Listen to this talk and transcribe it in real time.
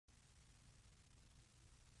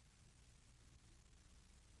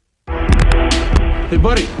Hey,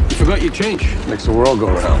 buddy, you forgot your change. Makes the world go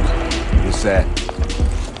round. What's that?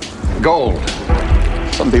 Gold.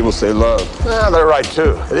 Some people say love. They're right,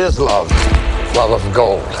 too. It is love. Love of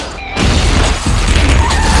gold.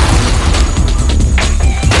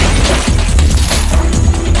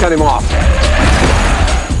 Cut him off.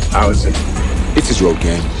 How is it? It's his road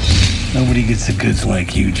game. Nobody gets the goods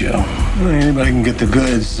like you, Joe. Well, anybody can get the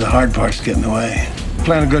goods. The hard part's getting away.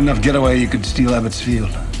 Plan a good enough getaway, you could steal Ebbets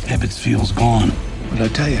Field. Ebbets Field's gone. What'd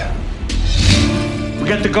I tell you? We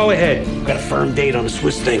got the go-ahead. We got a firm date on the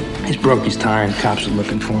Swiss thing. He's broke, he's tired. Cops are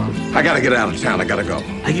looking for him. I gotta get out of town. I gotta go.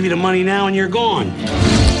 I give you the money now and you're gone.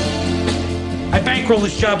 I bankroll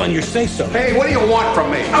this job on your say-so. Hey, what do you want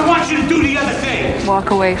from me? I want you to do the other thing.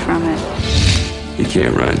 Walk away from it. You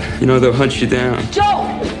can't run. You know they'll hunt you down. Joe!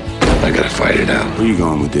 I gotta fight it out. Where you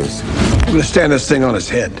going with this? I'm gonna stand this thing on his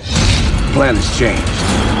head. The plan has changed.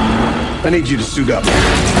 I need you to suit up.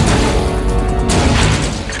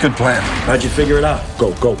 It's a good plan. How'd you figure it out?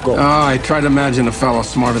 Go. I tried to imagine a fellow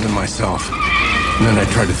smarter than myself. And then I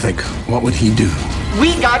tried to think, what would he do?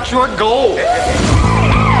 We got your gold.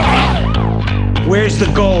 Where's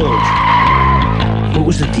the gold? What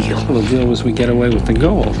was the deal? Well, the deal was we get away with the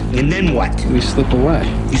gold. And then what? We slip away.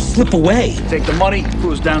 You slip away. Take the money,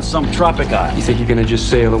 cruise down some tropic island. You think you're gonna just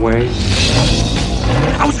sail away?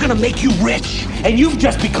 I was gonna make you rich, and you've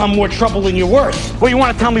just become more trouble than you're worth. Well, you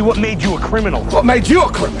want to tell me what made you a criminal? What made you a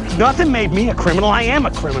criminal? Nothing made me a criminal. I am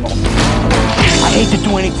a criminal. I hate to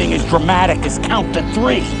do anything as dramatic as count to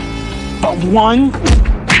 3. But 1,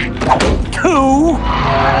 2,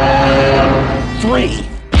 3.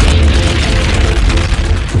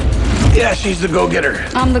 Yeah, she's the go-getter.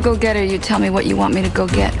 I'm the go-getter. You tell me what you want me to go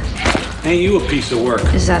get. Ain't you a piece of work?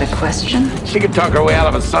 Is that a question? She could talk her way out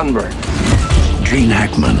of a sunburn. Gene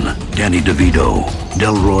Hackman, Danny DeVito,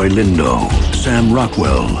 Delroy Lindo, Sam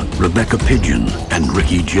Rockwell, Rebecca Pidgeon, and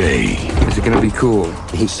Ricky Jay. Is it gonna be cool?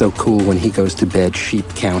 He's so cool when he goes to bed, sheep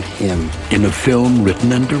count him. In a film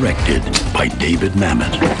written and directed by David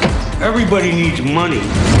Mamet. Everybody needs money.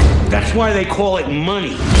 That's why they call it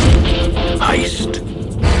money. Heist.